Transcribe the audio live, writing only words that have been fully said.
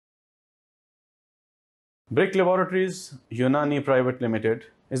Brick Laboratories Unani Private Limited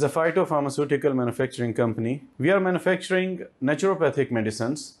is a phytopharmaceutical manufacturing company. We are manufacturing naturopathic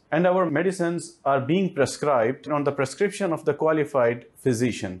medicines, and our medicines are being prescribed on the prescription of the qualified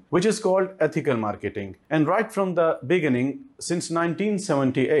physician, which is called ethical marketing. And right from the beginning, since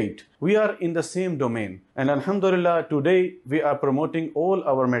 1978, we are in the same domain. And Alhamdulillah, today we are promoting all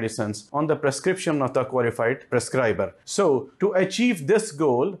our medicines on the prescription of the qualified prescriber. So to achieve this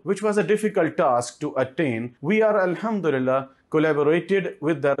goal, which was a difficult task to attain, we are Alhamdulillah collaborated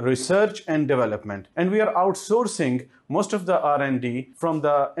with the research and development, and we are outsourcing most of the R&D from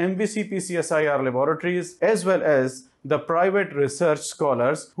the MBC PCSIR laboratories as well as the private research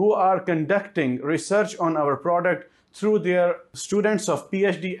scholars who are conducting research on our product through their students of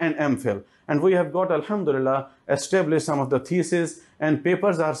PhD and MPhil. And we have got, Alhamdulillah, established some of the theses, and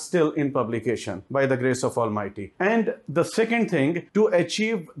papers are still in publication by the grace of Almighty. And the second thing, to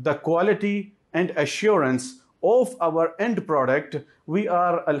achieve the quality and assurance of our end product, we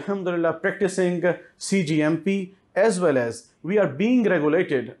are Alhamdulillah practicing CGMP, as well as we are being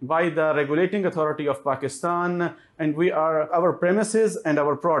regulated by the regulating authority of Pakistan, and our premises and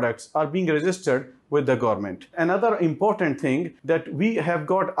our products are being registered with the government. Another important thing, that we have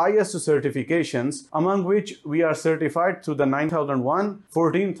got ISO certifications, among which we are certified through the 9001,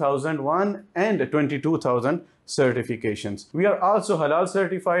 14001 and 22000 certifications. We are also halal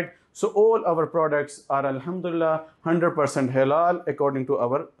certified. So all our products are Alhamdulillah 100% halal according to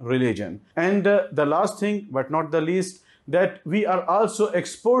our religion. And the last thing, but not the least, that we are also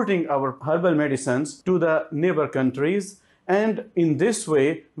exporting our herbal medicines to the neighbor countries. And in this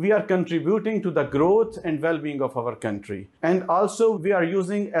way, we are contributing to the growth and well-being of our country. And also, we are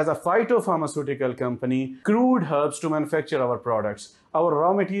using, as a phytopharmaceutical company, crude herbs to manufacture our products. Our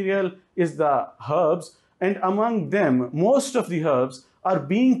raw material is the herbs, and among them, most of the herbs are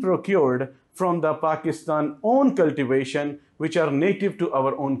being procured from the Pakistan own cultivation, which are native to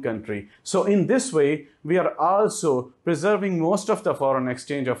our own country. So in this way, we are also preserving most of the foreign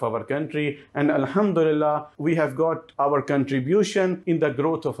exchange of our country, and Alhamdulillah, we have got our contribution in the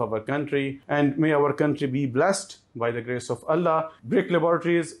growth of our country, and may our country be blessed by the grace of Allah. Brick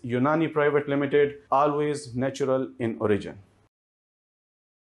Laboratories Unani Private Limited, always natural in origin.